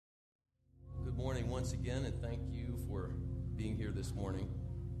once again, and thank you for being here this morning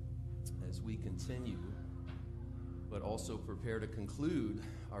as we continue, but also prepare to conclude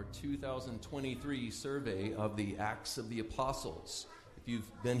our 2023 survey of the Acts of the Apostles. If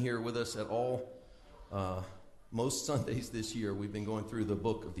you've been here with us at all, most Sundays this year, we've been going through the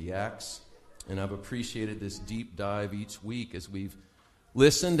book of the Acts, and I've appreciated this deep dive each week as we've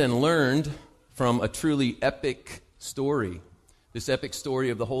listened and learned from a truly epic story. This epic story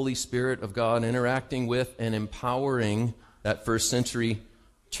of the Holy Spirit of God interacting with and empowering that first century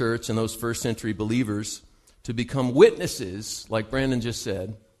church and those first century believers to become witnesses, like Brandon just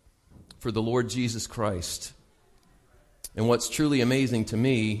said, for the Lord Jesus Christ. And what's truly amazing to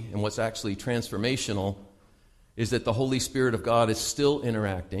me, and what's actually transformational, is that the Holy Spirit of God is still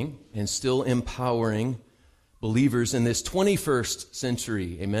interacting and still empowering believers in this 21st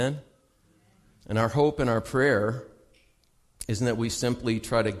century. Amen? And our hope and our prayer isn't that we simply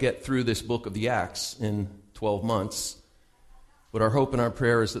try to get through this book of the Acts in 12 months, but our hope and our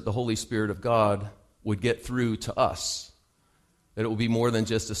prayer is that the Holy Spirit of God would get through to us, that it will be more than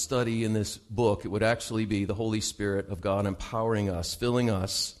just a study in this book. It would actually be the Holy Spirit of God empowering us, filling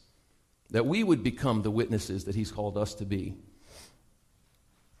us, that we would become the witnesses that He's called us to be.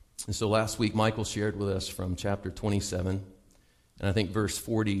 And so last week, Michael shared with us from chapter 27, and I think verse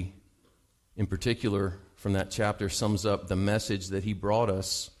 40 in particular from that chapter sums up the message that he brought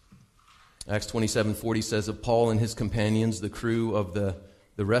us. Acts 27:40 says of Paul and his companions, the crew of the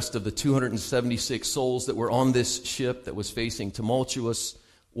rest of the 276 souls that were on this ship that was facing tumultuous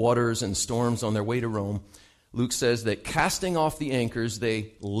waters and storms on their way to Rome. Luke says that casting off the anchors,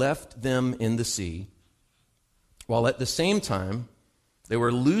 they left them in the sea, while at the same time they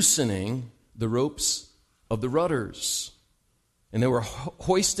were loosening the ropes of the rudders. And they were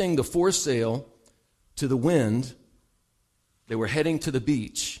hoisting the foresail to the wind. They were heading to the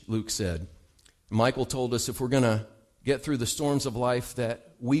beach, Luke said. Michael told us if we're going to get through the storms of life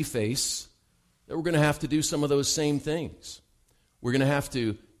that we face, that we're going to have to do some of those same things. We're going to have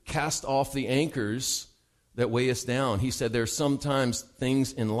to cast off the anchors that weigh us down. He said there's sometimes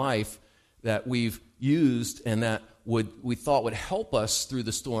things in life that we've used and that we thought would help us through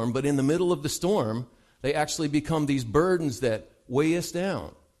the storm, but in the middle of the storm, they actually become these burdens that weigh us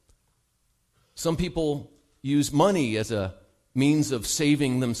down. Some people use money as a means of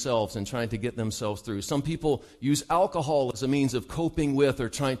saving themselves and trying to get themselves through. Some people use alcohol as a means of coping with or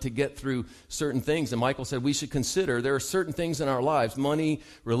trying to get through certain things. And Michael said we should consider there are certain things in our lives, money,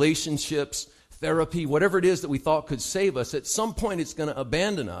 relationships, therapy, whatever it is that we thought could save us, at some point it's going to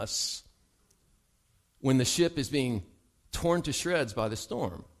abandon us when the ship is being torn to shreds by the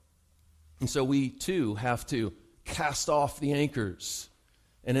storm. And so we too have to cast off the anchors.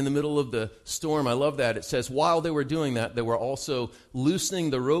 And in the middle of the storm, I love that. It says, while they were doing that, they were also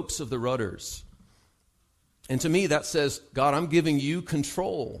loosening the ropes of the rudders. And to me, that says, God, I'm giving you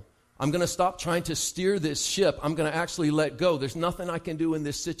control. I'm going to stop trying to steer this ship. I'm going to actually let go. There's nothing I can do in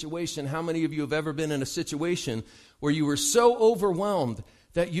this situation. How many of you have ever been in a situation where you were so overwhelmed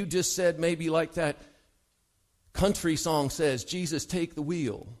that you just said, maybe like that country song says, Jesus, take the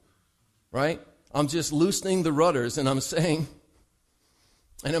wheel, right? I'm just loosening the rudders, and I'm saying,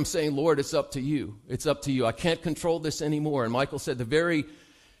 Lord, it's up to you. It's up to you. I can't control this anymore. And Michael said the very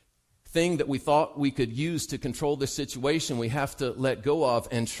thing that we thought we could use to control this situation, we have to let go of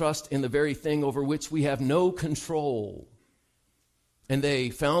and trust in the very thing over which we have no control. And they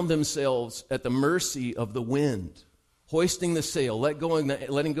found themselves at the mercy of the wind, hoisting the sail,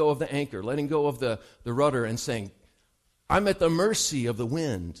 letting go of the anchor, letting go of the rudder, and saying, I'm at the mercy of the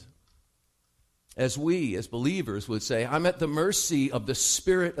wind. As we, as believers, would say, I'm at the mercy of the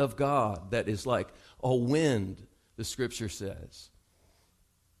Spirit of God that is like a wind, the Scripture says.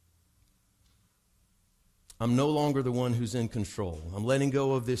 I'm no longer the one who's in control. I'm letting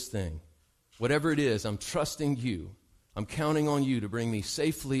go of this thing. Whatever it is, I'm trusting you. I'm counting on you to bring me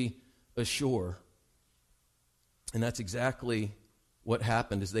safely ashore. And that's exactly what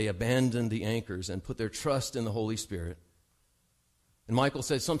happened as they abandoned the anchors and put their trust in the Holy Spirit. And Michael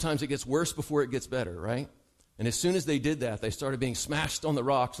said sometimes it gets worse before it gets better, right? And as soon as they did that, they started being smashed on the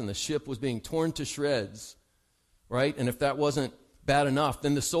rocks and the ship was being torn to shreds, right? And if that wasn't bad enough,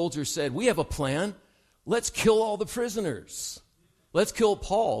 then the soldiers said, we have a plan. Let's kill all the prisoners. Let's kill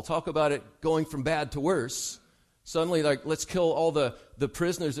Paul. Talk about it going from bad to worse. Suddenly, let's kill all the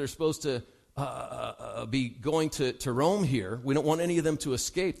prisoners that are supposed to be going to Rome here. We don't want any of them to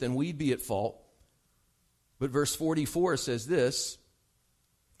escape. Then we'd be at fault. But verse 44 says this,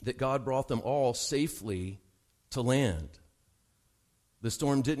 that God brought them all safely to land. The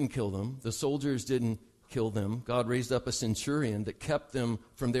storm didn't kill them. The soldiers didn't kill them. God raised up a centurion that kept them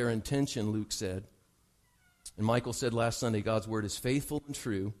from their intention, Luke said. And Michael said last Sunday, God's word is faithful and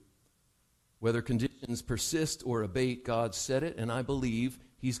true. Whether conditions persist or abate, God said it, and I believe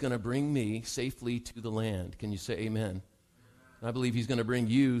he's going to bring me safely to the land. Can you say amen? I believe he's going to bring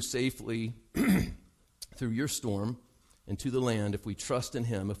you safely through your storm and to the land if we trust in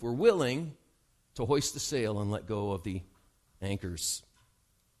him, if we're willing to hoist the sail and let go of the anchors.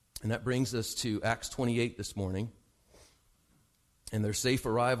 And that brings us to Acts 28 this morning and their safe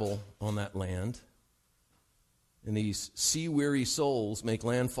arrival on that land. And these sea-weary souls make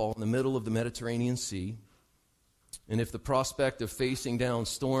landfall in the middle of the Mediterranean Sea. And if the prospect of facing down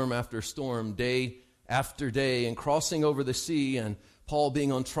storm after storm, day after day, and crossing over the sea, and Paul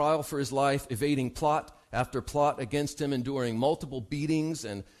being on trial for his life, evading plot after plot against him, enduring multiple beatings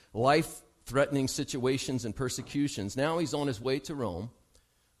and life-threatening situations and persecutions, now he's on his way to Rome,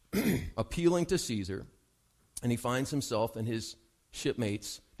 appealing to Caesar, and he finds himself and his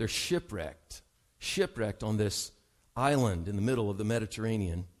shipmates, they're shipwrecked on this island in the middle of the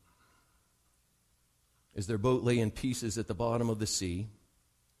Mediterranean as their boat lay in pieces at the bottom of the sea.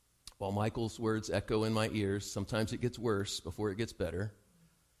 While Michael's words echo in my ears, sometimes it gets worse before it gets better.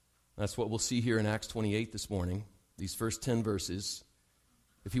 That's what we'll see here in Acts 28 this morning, these first 10 verses.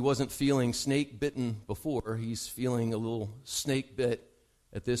 If he wasn't feeling snake-bitten before, he's feeling a little snake-bit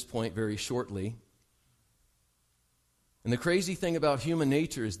at this point very shortly. And the crazy thing about human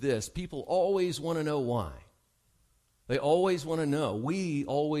nature is this: people always want to know why. They always want to know. We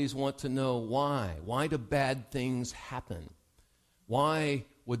always want to know why. Why do bad things happen? Why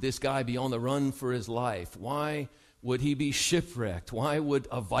would this guy be on the run for his life? Why would he be shipwrecked? Why would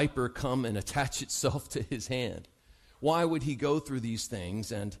a viper come and attach itself to his hand? Why would he go through these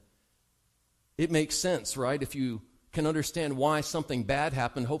things? And it makes sense, right? If you can understand why something bad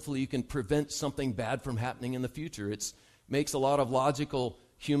happened, hopefully you can prevent something bad from happening in the future. It makes a lot of logical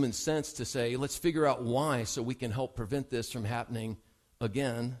human sense to say, let's figure out why so we can help prevent this from happening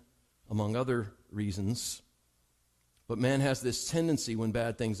again, among other reasons. But man has this tendency when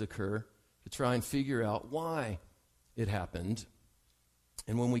bad things occur to try and figure out why it happened.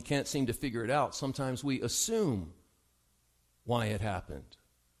 And when we can't seem to figure it out, sometimes we assume why it happened.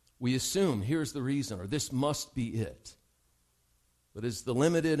 We assume, here's the reason, or this must be it. But as the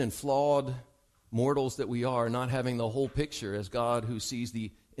limited and flawed mortals that we are, not having the whole picture as God who sees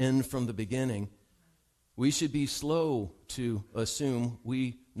the end from the beginning, we should be slow to assume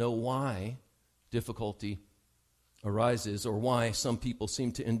we know why difficulty arises, or why some people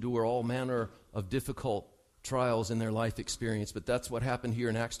seem to endure all manner of difficult trials in their life experience. But that's what happened here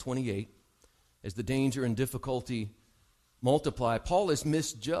in Acts 28. As the danger and difficulty multiply, Paul is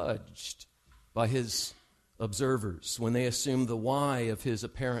misjudged by his observers when they assume the why of his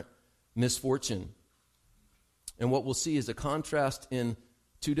apparent misfortune. And what we'll see is a contrast in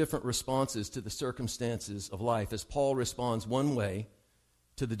two different responses to the circumstances of life, as Paul responds one way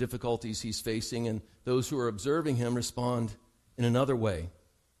to the difficulties he's facing, and those who are observing him respond in another way.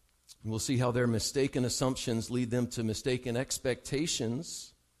 And we'll see how their mistaken assumptions lead them to mistaken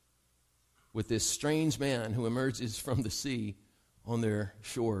expectations with this strange man who emerges from the sea on their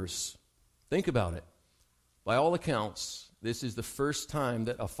shores. Think about it. By all accounts, this is the first time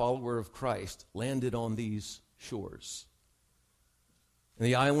that a follower of Christ landed on these shores. And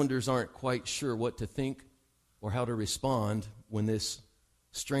the islanders aren't quite sure what to think or how to respond when this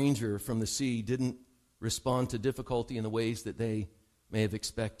stranger from the sea didn't respond to difficulty in the ways that they may have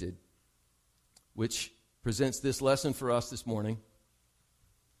expected. Which presents this lesson for us this morning.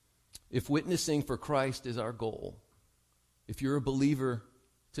 If witnessing for Christ is our goal, if you're a believer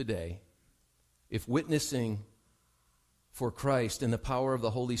today, if witnessing for Christ and the power of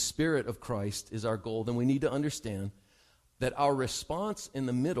the Holy Spirit of Christ is our goal, then we need to understand that our response in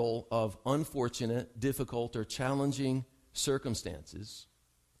the middle of unfortunate, difficult, or challenging circumstances,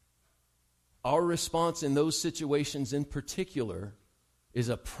 our response in those situations in particular is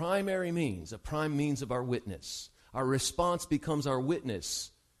a prime means of our witness. Our response becomes our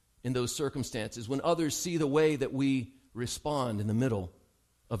witness in those circumstances. When others see the way that we respond in the middle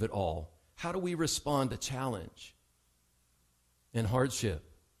of it all, how do we respond to challenge and hardship?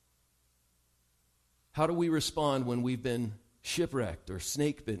 How do we respond when we've been shipwrecked or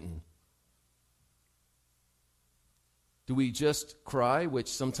snake-bitten? Do we just cry, which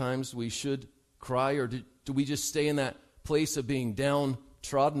sometimes we should cry, or do we just stay in that place of being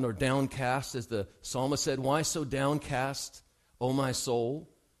downtrodden or downcast, as the psalmist said, "Why so downcast, O my soul?"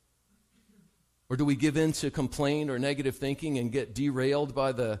 Or do we give in to complaint or negative thinking and get derailed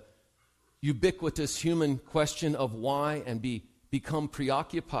by the ubiquitous human question of why and become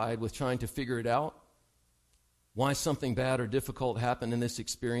preoccupied with trying to figure it out? Why something bad or difficult happened in this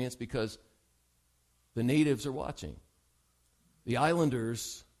experience? Because The natives are watching. The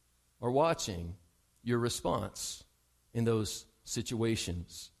islanders are watching your response in those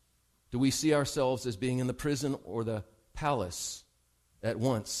situations. Do we see ourselves as being in the prison or the palace at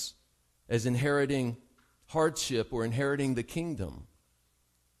once, as inheriting hardship or inheriting the kingdom?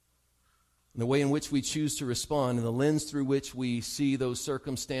 And the way in which we choose to respond and the lens through which we see those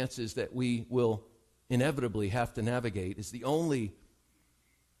circumstances that we will inevitably have to navigate is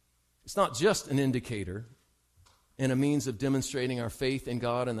it's not just an indicator and a means of demonstrating our faith in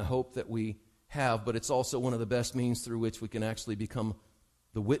God and the hope that we have, but it's also one of the best means through which we can actually become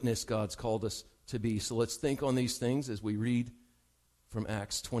the witness God's called us to be. So let's think on these things as we read from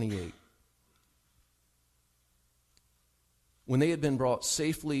Acts 28. When they had been brought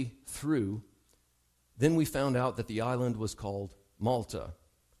safely through, then we found out that the island was called Malta.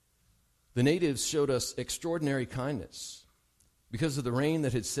 The natives showed us extraordinary kindness. Because of the rain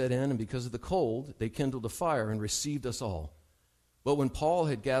that had set in and because of the cold, they kindled a fire and received us all. But when Paul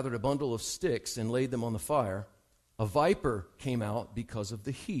had gathered a bundle of sticks and laid them on the fire, a viper came out because of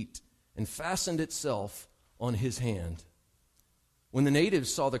the heat and fastened itself on his hand. When the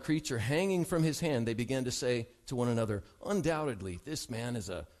natives saw the creature hanging from his hand, they began to say to one another, "Undoubtedly, this man is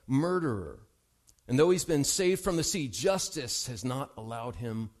a murderer. And though he's been saved from the sea, justice has not allowed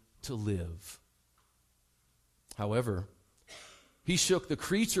him to live." However, he shook the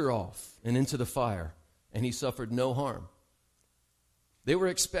creature off and into the fire, and he suffered no harm. They were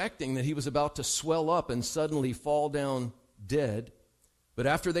expecting that he was about to swell up and suddenly fall down dead. But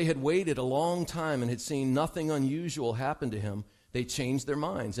after they had waited a long time and had seen nothing unusual happen to him, they changed their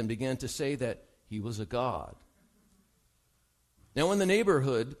minds and began to say that he was a god. Now in the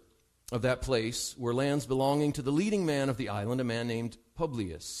neighborhood of that place were lands belonging to the leading man of the island, a man named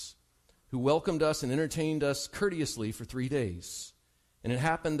Publius, who welcomed us and entertained us courteously for 3 days. And it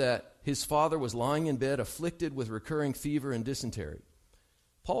happened that his father was lying in bed, afflicted with recurring fever and dysentery.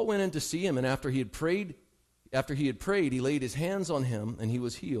 Paul went in to see him, and after he had prayed, he laid his hands on him, and he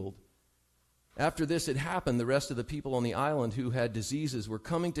was healed. After this had happened, the rest of the people on the island who had diseases were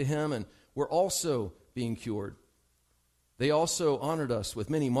coming to him and were also being cured. They also honored us with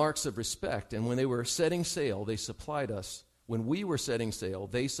many marks of respect, and when we were setting sail, they supplied us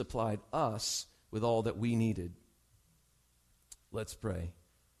with all that we needed. Let's pray.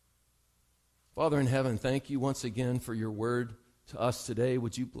 Father in heaven, thank you once again for your word to us today.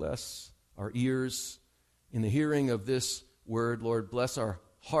 Would you bless our ears in the hearing of this word? Lord, bless our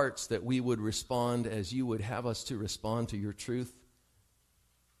hearts that we would respond as you would have us to respond to your truth.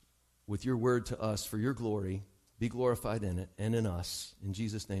 With your word to us for your glory, be glorified in it and in us. In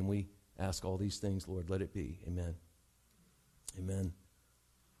Jesus' name we ask all these things, Lord. Let it be. Amen. Amen.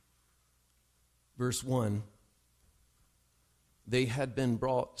 Verse 1, they had been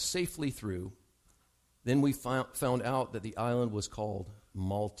brought safely through. Then we found out that the island was called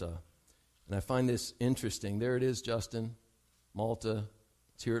Malta. And I find this interesting. There it is, Justin. Malta.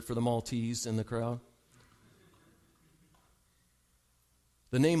 Let's hear it for the Maltese in the crowd.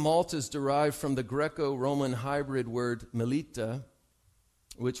 The name Malta is derived from the Greco-Roman hybrid word Melita,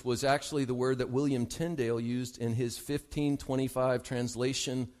 which was actually the word that William Tyndale used in his 1525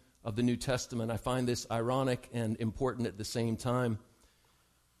 translation of the New Testament. I find this ironic and important at the same time.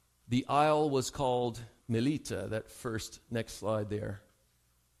 The isle was called Melita, that first next slide there.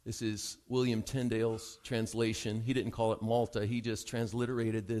 This is William Tyndale's translation. He didn't call it Malta. He just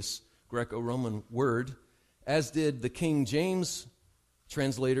transliterated this Greco-Roman word, as did the King James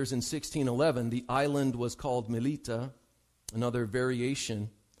translators in 1611. The island was called Melita, another variation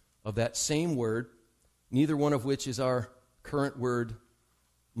of that same word, neither one of which is our current word,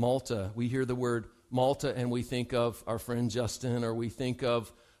 Malta. We hear the word Malta and we think of our friend Justin, or we think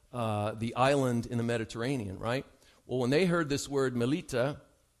of the island in the Mediterranean, right? Well, when they heard this word Melita,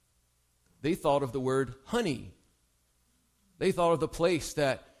 they thought of the word honey. They thought of the place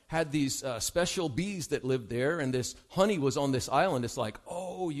that had these special bees that lived there, and this honey was on this island. It's like,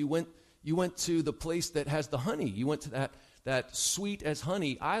 oh, you went to the place that has the honey. You went to that sweet as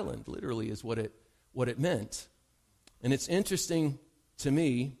honey island, literally is what it meant. And it's interesting to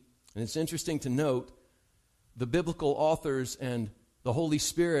me, and it's interesting to note, the biblical authors and the Holy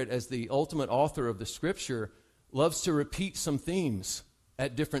Spirit as the ultimate author of the Scripture loves to repeat some themes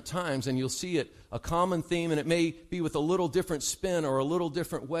at different times, and you'll see it, a common theme, and it may be with a little different spin or a little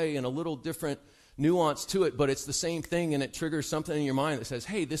different way and a little different nuance to it, but it's the same thing, and it triggers something in your mind that says,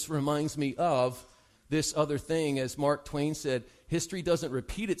 hey, this reminds me of this other thing. As Mark Twain said, history doesn't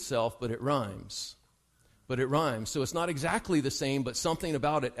repeat itself, but it rhymes. So it's not exactly the same, but something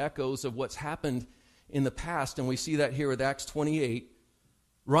about it echoes of what's happened in the past, and we see that here with Acts 28,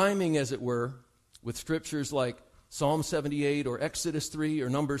 rhyming, as it were, with scriptures like Psalm 78 or Exodus 3 or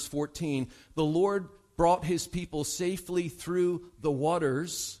Numbers 14, the Lord brought his people safely through the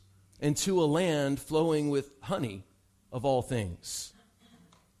waters and to a land flowing with honey, of all things.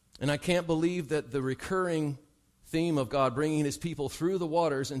 And I can't believe that the recurring theme of God bringing his people through the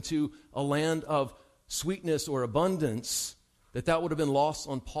waters into a land of sweetness or abundance, that would have been lost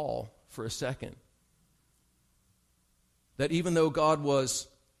on Paul for a second. That even though God was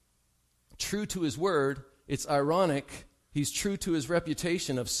true to his word, it's ironic, he's true to his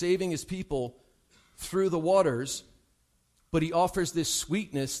reputation of saving his people through the waters, but he offers this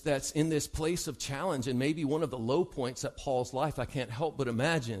sweetness that's in this place of challenge and maybe one of the low points at Paul's life. I can't help but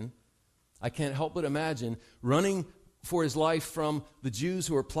imagine running for his life from the Jews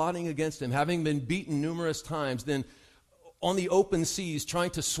who are plotting against him, having been beaten numerous times, then on the open seas,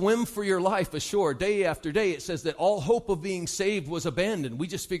 trying to swim for your life ashore day after day. It says that all hope of being saved was abandoned. We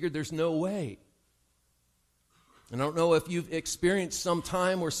just figured there's no way. And I don't know if you've experienced some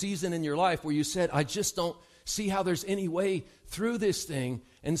time or season in your life where you said, I just don't see how there's any way through this thing.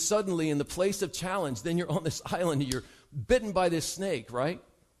 And suddenly in the place of challenge, then you're on this island, you're bitten by this snake, right?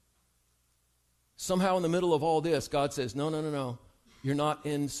 Somehow in the middle of all this, God says, no. You're not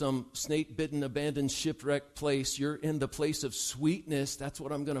in some snake-bitten, abandoned, shipwrecked place. You're in the place of sweetness. That's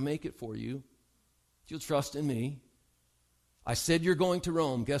what I'm going to make it for you. If you'll trust in me. I said you're going to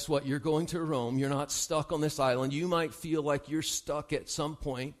Rome. Guess what? You're going to Rome. You're not stuck on this island. You might feel like you're stuck at some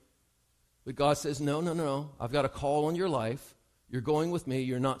point. But God says, no. I've got a call on your life. You're going with me.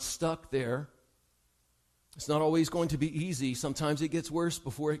 You're not stuck there. It's not always going to be easy. Sometimes it gets worse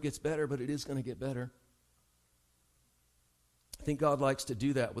before it gets better, but it is going to get better. I think God likes to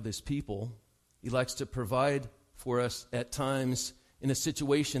do that with his people. He likes to provide for us at times in a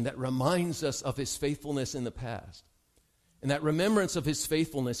situation that reminds us of his faithfulness in the past. And that remembrance of his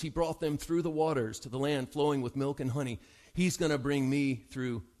faithfulness, he brought them through the waters to the land flowing with milk and honey. He's going to bring me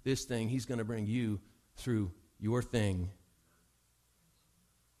through this thing. He's going to bring you through your thing.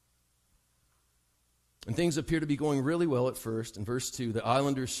 And things appear to be going really well at first. In verse 2, the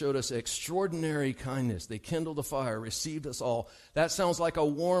islanders showed us extraordinary kindness. They kindled a fire, received us all. That sounds like a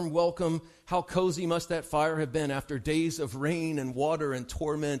warm welcome. How cozy must that fire have been after days of rain and water and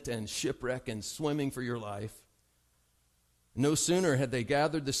torment and shipwreck and swimming for your life? No sooner had they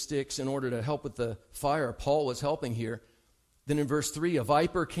gathered the sticks in order to help with the fire, Paul was helping here, then in verse 3, a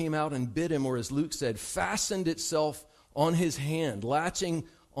viper came out and bit him, or as Luke said, fastened itself on his hand, latching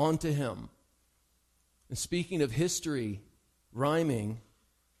onto him. And speaking of history, rhyming,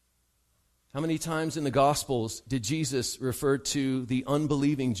 how many times in the Gospels did Jesus refer to the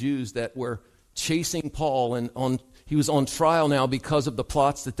unbelieving Jews that were chasing Paul, and he was on trial now because of the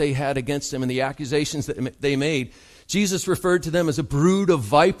plots that they had against him and the accusations that they made? Jesus referred to them as a brood of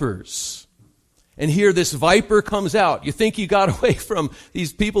vipers. And here this viper comes out. You think you got away from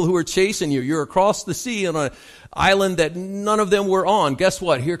these people who are chasing you. You're across the sea on an island that none of them were on. Guess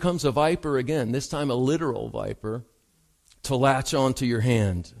what? Here comes a viper again, this time a literal viper, to latch onto your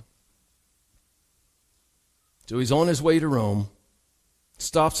hand. So he's on his way to Rome,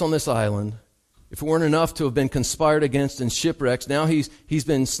 stops on this island. If it weren't enough to have been conspired against and shipwrecked, now he's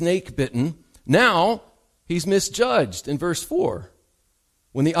been snake bitten. Now he's misjudged in verse 4.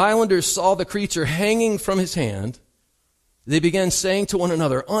 When the islanders saw the creature hanging from his hand, they began saying to one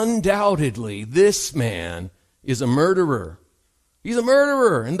another, undoubtedly, this man is a murderer. He's a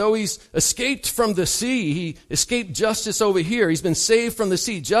murderer. And though he's escaped from the sea, he escaped justice over here. He's been saved from the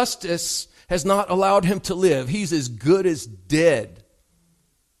sea. Justice has not allowed him to live. He's as good as dead.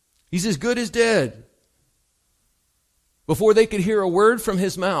 He's as good as dead. Before they could hear a word from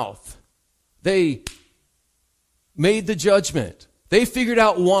his mouth, they made the judgment. They figured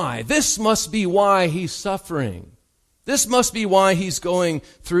out why. This must be why he's suffering. This must be why he's going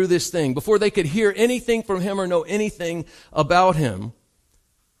through this thing. Before they could hear anything from him or know anything about him,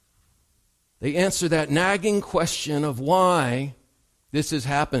 they answer that nagging question of why this has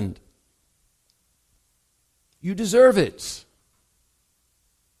happened. You deserve it,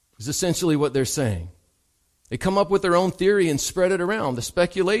 is essentially what they're saying. They come up with their own theory and spread it around, the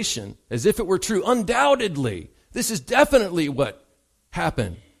speculation, as if it were true. Undoubtedly, this is definitely what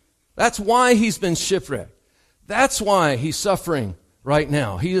happened. That's why he's been shipwrecked. That's why he's suffering right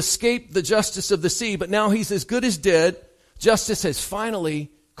now. He escaped the justice of the sea, but now he's as good as dead. Justice has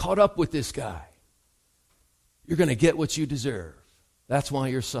finally caught up with this guy. You're going to get what you deserve. That's why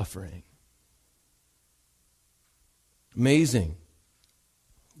you're suffering. Amazing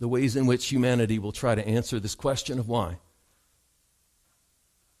the ways in which humanity will try to answer this question of why.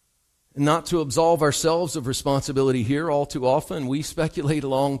 And not to absolve ourselves of responsibility here, all too often we speculate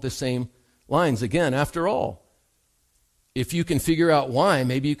along the same lines. Again, after all, if you can figure out why,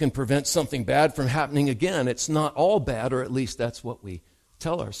 maybe you can prevent something bad from happening again. It's not all bad, or at least that's what we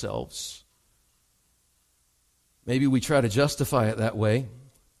tell ourselves. Maybe we try to justify it that way,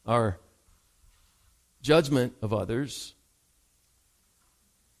 our judgment of others.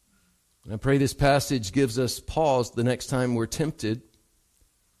 And I pray this passage gives us pause the next time we're tempted,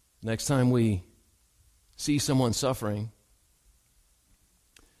 next time we see someone suffering.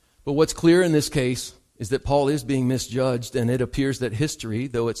 But what's clear in this case is that Paul is being misjudged, and it appears that history,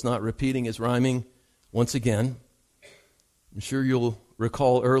 though it's not repeating, is rhyming once again. I'm sure you'll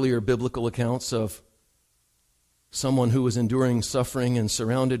recall earlier biblical accounts of someone who was enduring suffering and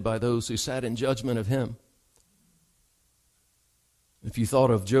surrounded by those who sat in judgment of him. If you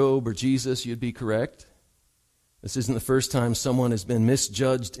thought of Job or Jesus, you'd be correct. This isn't the first time someone has been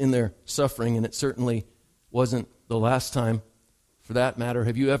misjudged in their suffering, and it certainly wasn't the last time. For that matter,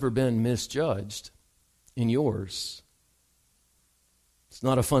 have you ever been misjudged in yours? It's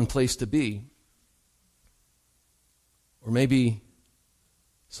not a fun place to be. Or maybe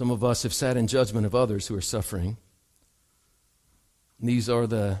some of us have sat in judgment of others who are suffering. And these are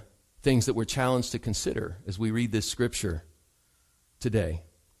the things that we're challenged to consider as we read this scripture today.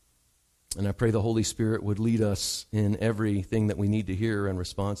 And I pray the Holy Spirit would lead us in everything that we need to hear and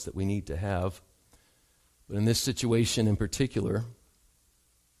response that we need to have. But in this situation in particular,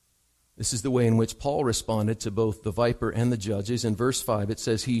 this is the way in which Paul responded to both the viper and the judges. In verse 5, it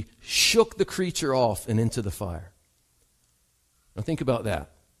says, he shook the creature off and into the fire. Now think about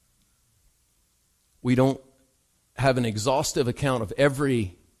that. We don't have an exhaustive account of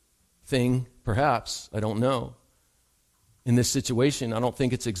everything, perhaps, I don't know. In this situation, I don't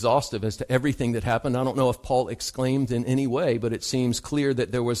think it's exhaustive as to everything that happened. I don't know if Paul exclaimed in any way, but it seems clear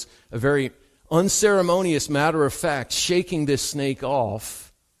that there was a very unceremonious matter of fact shaking this snake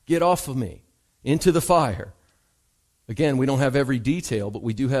off. Get off of me, into the fire. Again, we don't have every detail, but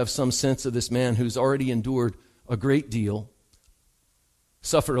we do have some sense of this man who's already endured a great deal,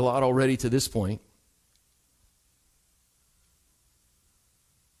 suffered a lot already to this point.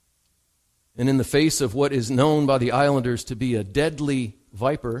 And in the face of what is known by the islanders to be a deadly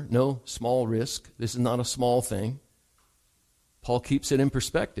viper, no small risk, this is not a small thing, Paul keeps it in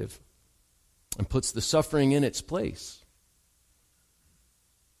perspective and puts the suffering in its place.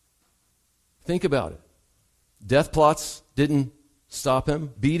 Think about it. Death plots didn't stop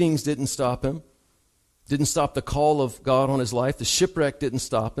him. Beatings didn't stop him. Didn't stop the call of God on his life. The shipwreck didn't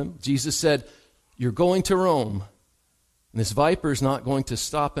stop him. Jesus said, you're going to Rome. And this viper's not going to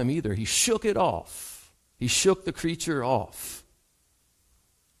stop him either. He shook it off. He shook the creature off.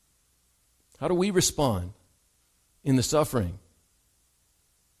 How do we respond in the suffering?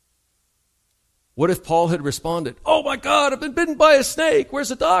 What if Paul had responded, oh my God, I've been bitten by a snake. Where's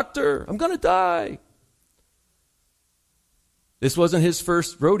the doctor? I'm going to die. This wasn't his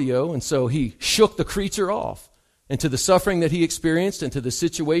first rodeo, and so he shook the creature off. And to the suffering that he experienced and to the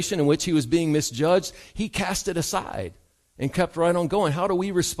situation in which he was being misjudged, he cast it aside and kept right on going. How do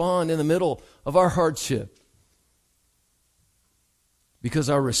we respond in the middle of our hardship? Because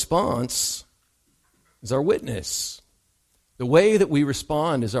our response is our witness. The way that we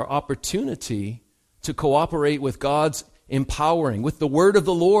respond is our opportunity to cooperate with God's empowering, with the word of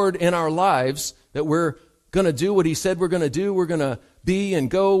the Lord in our lives, that we're going to do what he said we're going to do. We're going to be and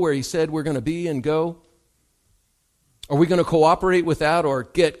go where he said we're going to be and go. Are we going to cooperate with that or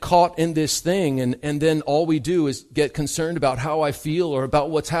get caught in this thing and then all we do is get concerned about how I feel or about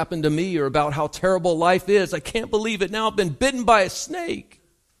what's happened to me or about how terrible life is? I can't believe it now. I've been bitten by a snake.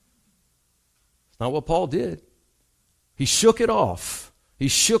 It's not what Paul did. He shook it off. He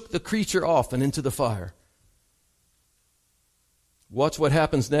shook the creature off and into the fire. Watch what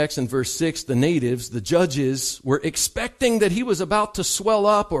happens next in verse 6. The natives, the judges, were expecting that he was about to swell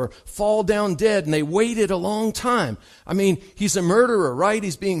up or fall down dead, and they waited a long time. I mean, he's a murderer, right?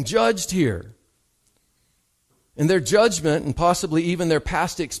 He's being judged here. And their judgment, and possibly even their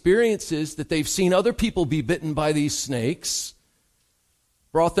past experiences that they've seen other people be bitten by these snakes,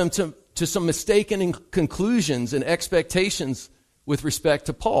 brought them to some mistaken conclusions and expectations with respect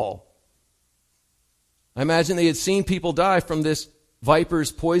to Paul. I imagine they had seen people die from this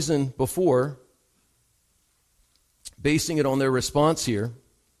viper's poison before, basing it on their response here.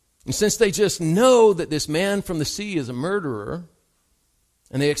 And since they just know that this man from the sea is a murderer,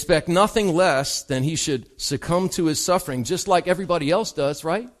 and they expect nothing less than he should succumb to his suffering, just like everybody else does,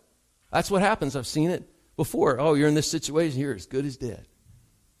 right? That's what happens. I've seen it before. Oh, you're in this situation, you're as good as dead.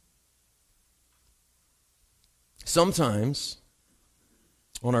 Sometimes,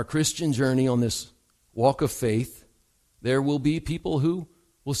 on our Christian journey, on this walk of faith, there will be people who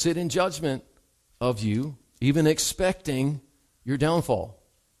will sit in judgment of you, even expecting your downfall.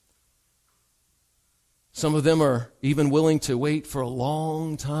 Some of them are even willing to wait for a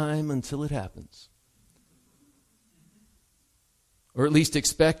long time until it happens. Or at least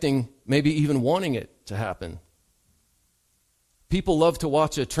expecting, maybe even wanting it to happen. People love to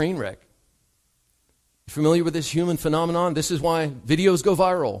watch a train wreck. Familiar with this human phenomenon? This is why videos go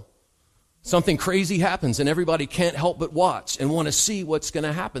viral. Something crazy happens and everybody can't help but watch and want to see what's going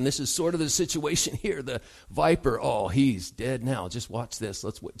to happen. This is sort of the situation here. The viper, oh, he's dead now. Just watch this.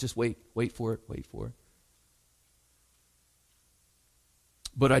 Let's just wait for it.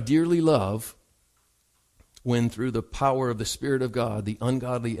 But I dearly love when through the power of the Spirit of God, the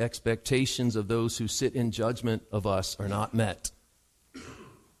ungodly expectations of those who sit in judgment of us are not met.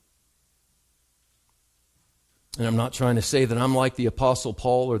 And I'm not trying to say that I'm like the Apostle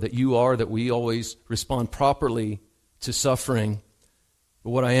Paul or that you are, that we always respond properly to suffering. But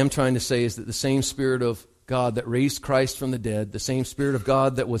what I am trying to say is that the same Spirit of God that raised Christ from the dead, the same Spirit of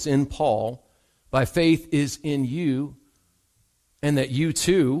God that was in Paul, by faith is in you, and that you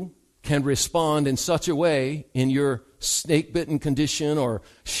too can respond in such a way in your snake-bitten condition or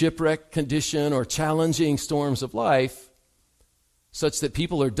shipwrecked condition or challenging storms of life, such that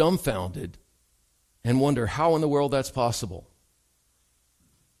people are dumbfounded and wonder how in the world that's possible.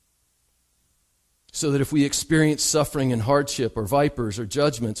 So that if we experience suffering and hardship or vipers or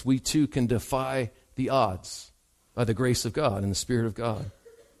judgments, we too can defy the odds by the grace of God and the Spirit of God.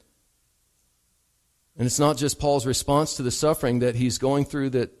 And it's not just Paul's response to the suffering that he's going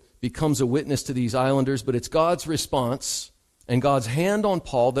through that becomes a witness to these islanders, but it's God's response and God's hand on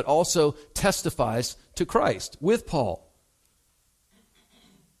Paul that also testifies to Christ with Paul.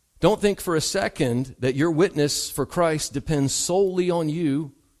 Don't think for a second that your witness for Christ depends solely on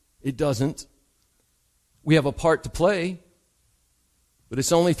you. It doesn't. We have a part to play, but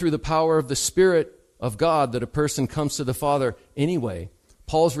it's only through the power of the Spirit of God that a person comes to the Father anyway.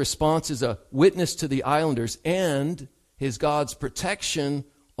 Paul's response is a witness to the islanders, and his God's protection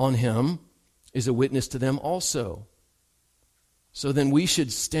on him is a witness to them also. So then we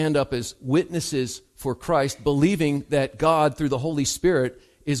should stand up as witnesses for Christ, believing that God, through the Holy Spirit,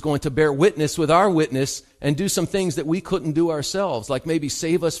 is going to bear witness with our witness and do some things that we couldn't do ourselves, like maybe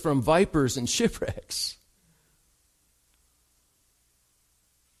save us from vipers and shipwrecks.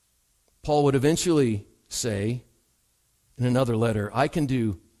 Paul would eventually say in another letter, I can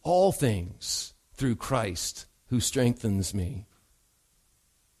do all things through Christ who strengthens me.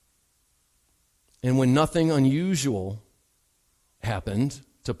 And when nothing unusual happened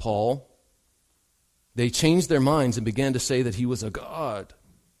to Paul, they changed their minds and began to say that he was a god.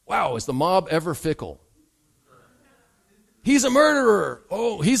 Wow, is the mob ever fickle? He's a murderer.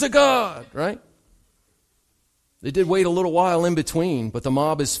 Oh, he's a god, right? They did wait a little while in between, but the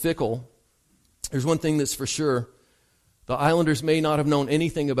mob is fickle. There's one thing that's for sure. The islanders may not have known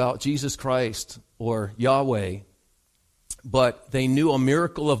anything about Jesus Christ or Yahweh, but they knew a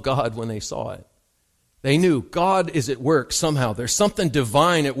miracle of God when they saw it. They knew God is at work somehow. There's something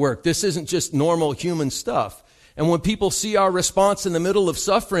divine at work. This isn't just normal human stuff. And when people see our response in the middle of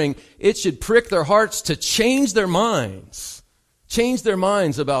suffering, it should prick their hearts to change their minds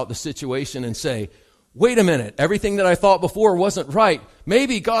about the situation and say, wait a minute, everything that I thought before wasn't right.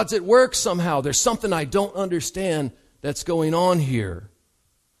 Maybe God's at work somehow. There's something I don't understand that's going on here.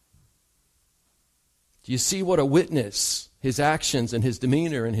 Do you see what a witness his actions and his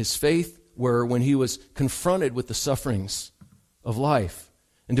demeanor and his faith were when he was confronted with the sufferings of life?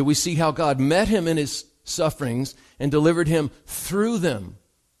 And do we see how God met him in his sufferings and delivered him through them,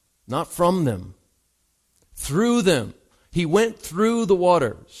 not from them, through them? He went through the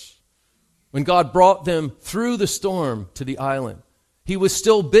waters. When God brought them through the storm to the island, he was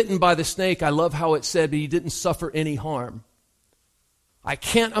still bitten by the snake. I love how it said, but he didn't suffer any harm. I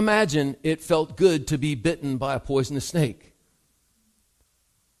can't imagine it felt good to be bitten by a poisonous snake.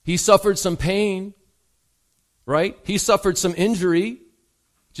 He suffered some pain, right? He suffered some injury,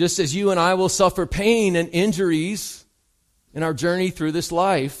 just as you and I will suffer pain and injuries in our journey through this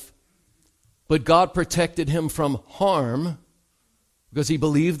life. But God protected him from harm because he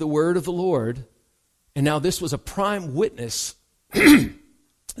believed the word of the Lord. And now this was a prime witness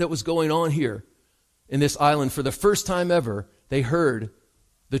that was going on here in this island. For the first time ever, they heard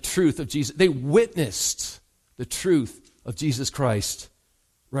the truth of Jesus. They witnessed the truth of Jesus Christ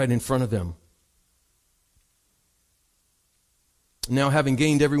right in front of them. Now, having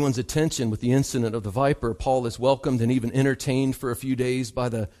gained everyone's attention with the incident of the viper, Paul is welcomed and even entertained for a few days by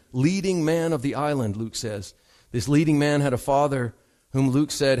the leading man of the island, Luke says. This leading man had a father whom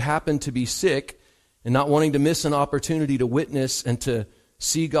Luke said happened to be sick, and not wanting to miss an opportunity to witness and to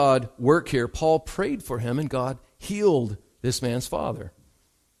see God work here. Paul prayed for him, and God healed this man's father.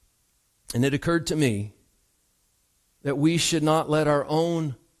 And it occurred to me that we should not let our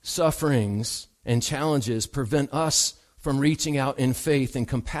own sufferings and challenges prevent us from reaching out in faith and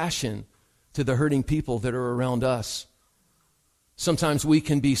compassion to the hurting people that are around us. Sometimes we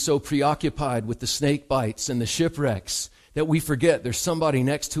can be so preoccupied with the snake bites and the shipwrecks that we forget there's somebody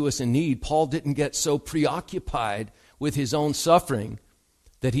next to us in need. Paul didn't get so preoccupied with his own suffering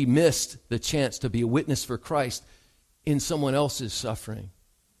that he missed the chance to be a witness for Christ in someone else's suffering.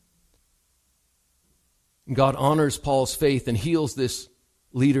 God honors Paul's faith and heals this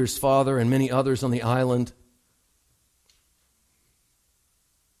leader's father and many others on the island.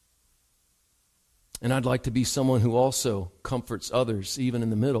 And I'd like to be someone who also comforts others, even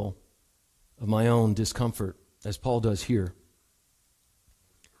in the middle of my own discomfort, as Paul does here.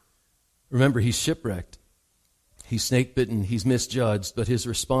 Remember, he's shipwrecked. He's snake-bitten. He's misjudged. But his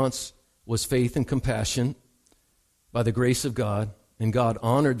response was faith and compassion by the grace of God. And God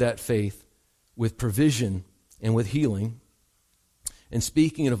honored that faith with provision and with healing. And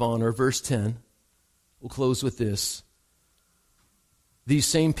speaking of honor, verse 10, we'll close with this. These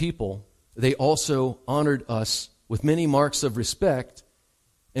same people, they also honored us with many marks of respect,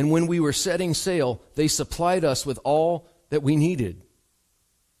 and when we were setting sail, they supplied us with all that we needed.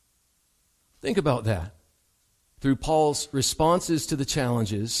 Think about that. Through Paul's responses to the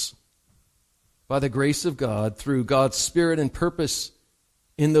challenges, by the grace of God, through God's Spirit and purpose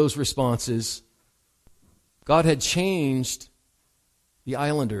in those responses, God had changed the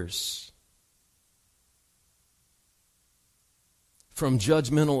islanders from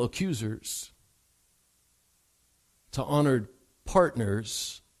judgmental accusers to honored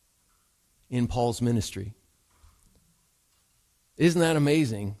partners in Paul's ministry. Isn't that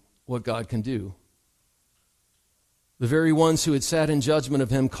amazing what God can do? The very ones who had sat in judgment of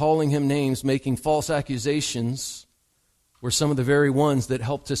him, calling him names, making false accusations, were some of the very ones that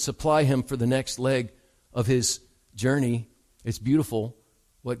helped to supply him for the next leg of his journey. It's beautiful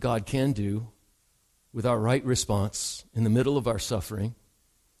what God can do with our right response in the middle of our suffering.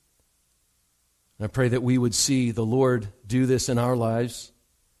 And I pray that we would see the Lord do this in our lives.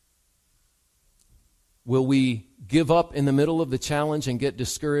 Will we give up in the middle of the challenge and get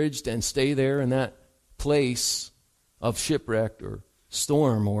discouraged and stay there in that place of shipwreck or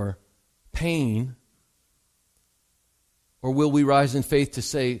storm or pain? Or will we rise in faith to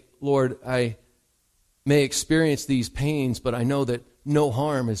say, Lord, I may experience these pains, but I know that no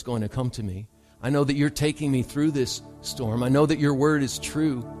harm is going to come to me. I know that you're taking me through this storm. I know that your word is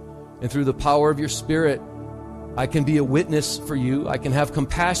true. And through the power of your Spirit, I can be a witness for you. I can have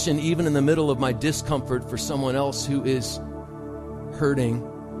compassion even in the middle of my discomfort for someone else who is hurting.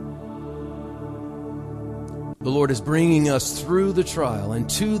 The Lord is bringing us through the trial and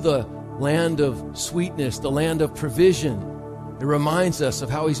to the land of sweetness, the land of provision. It reminds us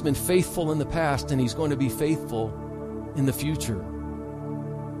of how He's been faithful in the past and He's going to be faithful in the future.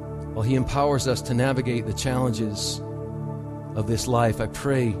 While He empowers us to navigate the challenges of this life, I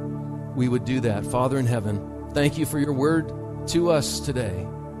pray we would do that. Father in heaven, thank you for your word to us today.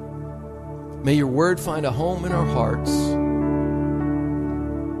 May your word find a home in our hearts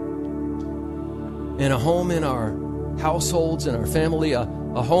and a home in our households and our family, a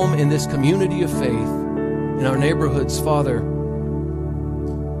home in this community of faith, in our neighborhoods. Father,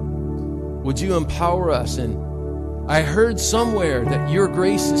 would you empower us? And I heard somewhere that your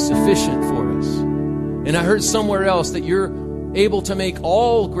grace is sufficient for us. And I heard somewhere else that you're able to make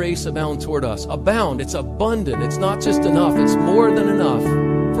all grace abound toward us. Abound, it's abundant. It's not just enough, it's more than enough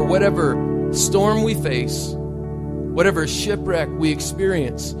for whatever storm we face, whatever shipwreck we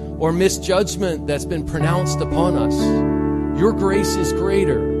experience, or misjudgment that's been pronounced upon us. Your grace is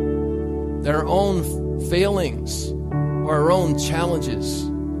greater than our own failings or our own challenges.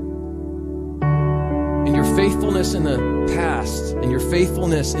 And your faithfulness in the past and your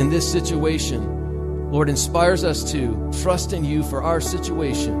faithfulness in this situation, Lord, inspires us to trust in you for our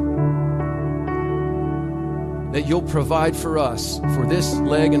situation. That you'll provide for us for this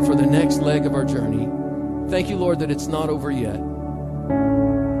leg and for the next leg of our journey. Thank you, Lord, that it's not over yet.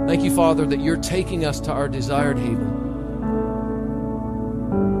 Thank you, Father, that you're taking us to our desired haven.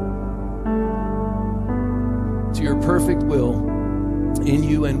 To your perfect will in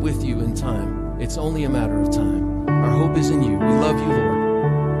you and with you in time. It's only a matter of time. Our hope is in you. We love you, Lord.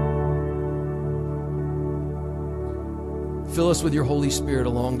 Fill us with your Holy Spirit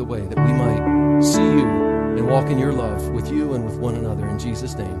along the way that we might see you and walk in your love with you and with one another. In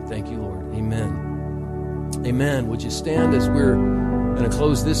Jesus' name, thank you, Lord. Amen. Amen. Would you stand as we're going to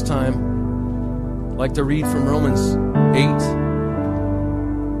close this time? I'd like to read from Romans 8.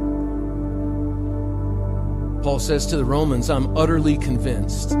 Paul says to the Romans, I'm utterly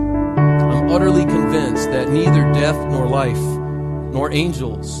convinced. I'm utterly convinced that neither death nor life, nor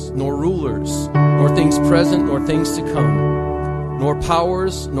angels, nor rulers, nor things present, nor things to come, nor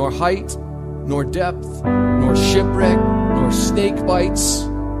powers, nor height, nor depth, nor shipwreck, nor snake bites,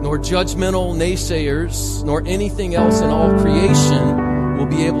 nor judgmental naysayers, nor anything else in all creation will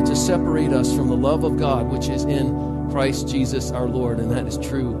be able to separate us from the love of God, which is in Christ Jesus our Lord. And that is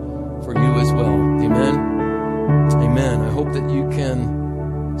true for you as well. Amen. Amen. I hope that you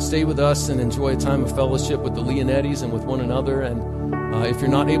can stay with us and enjoy a time of fellowship with the Leonettis and with one another. And if you're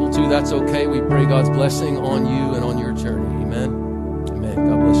not able to, that's okay. We pray God's blessing on you and on your journey. Amen. Amen.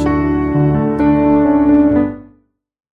 God bless you.